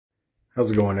How's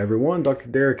it going, everyone? Dr.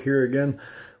 Derek here again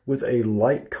with a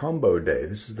light combo day.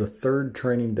 This is the third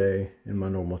training day in my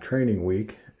normal training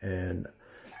week, and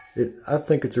I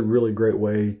think it's a really great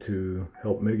way to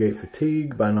help mitigate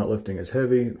fatigue by not lifting as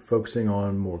heavy, focusing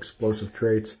on more explosive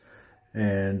traits.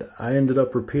 And I ended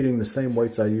up repeating the same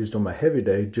weights I used on my heavy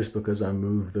day just because I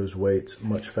moved those weights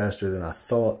much faster than I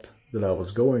thought that I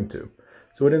was going to.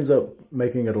 So it ends up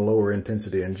making it a lower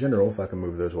intensity in general if I can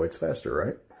move those weights faster,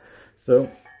 right?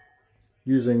 So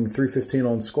using 315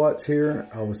 on squats here,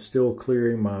 I was still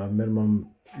clearing my minimum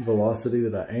velocity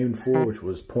that I aimed for, which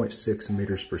was 0.6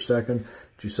 meters per second,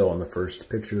 which you saw in the first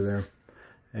picture there.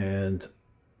 And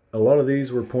a lot of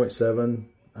these were 0.7.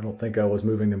 I don't think I was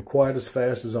moving them quite as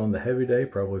fast as on the heavy day,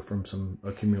 probably from some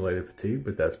accumulated fatigue,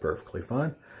 but that's perfectly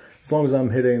fine, as long as I'm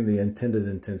hitting the intended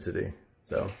intensity.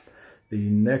 So the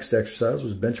next exercise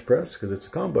was bench press, because it's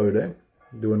a combo day.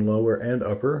 Doing lower and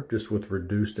upper, just with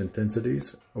reduced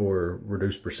intensities or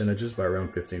reduced percentages by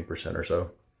around 15% or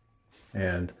so.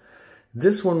 And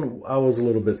this one I was a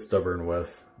little bit stubborn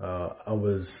with. I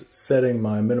was setting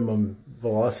my minimum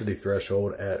velocity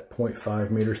threshold at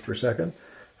 0.5 meters per second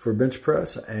for bench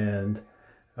press, and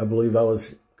I believe I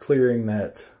was clearing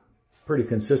that pretty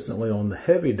consistently on the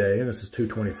heavy day, and this is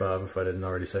 225 if I didn't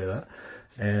already say that.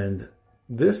 And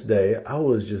this day I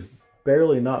was just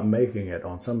barely not making it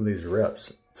on some of these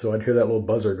reps. So I'd hear that little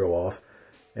buzzer go off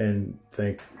and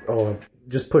think, oh,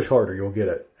 just push harder, you'll get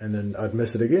it. And then I'd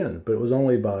miss it again, but it was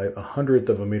only by 1/100th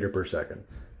of a meter per second.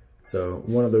 So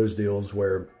one of those deals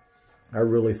where I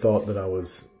really thought that I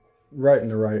was right in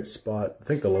the right spot. I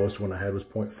think the lowest one I had was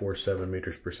 0.47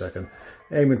 meters per second.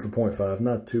 Aiming for 0.5,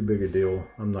 not too big a deal.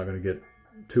 I'm not going to get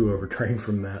too overtrained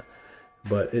from that.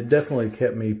 But it definitely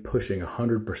kept me pushing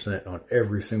 100% on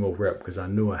every single rep because I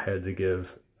knew I had to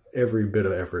give every bit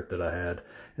of effort that I had.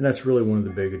 And that's really one of the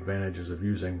big advantages of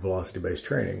using velocity-based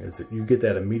training, is that you get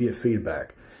that immediate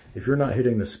feedback. If you're not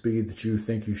hitting the speed that you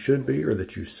think you should be or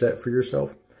that you set for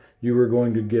yourself, you are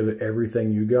going to give it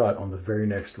everything you got on the very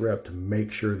next rep to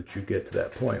make sure that you get to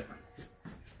that point.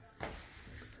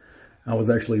 I was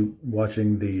actually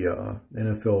watching the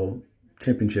NFL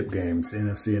championship games,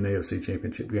 NFC and AFC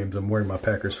championship games. I'm wearing my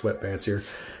Packers sweatpants here,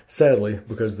 sadly,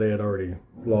 because they had already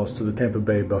lost to the Tampa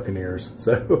Bay Buccaneers.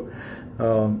 So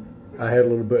I had a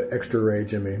little bit extra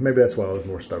rage in me. Maybe that's why I was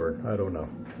more stubborn. I don't know.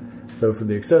 So for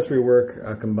the accessory work,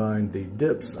 I combined the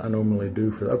dips I normally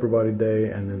do for the upper body day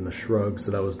and then the shrugs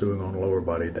that I was doing on lower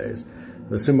body days.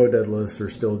 The sumo deadlifts are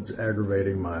still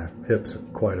aggravating my hips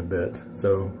quite a bit,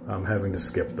 so I'm having to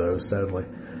skip those, sadly.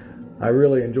 I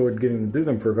really enjoyed getting to do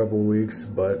them for a couple of weeks,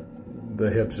 but the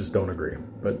hips just don't agree.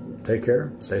 But take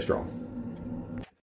care, stay strong.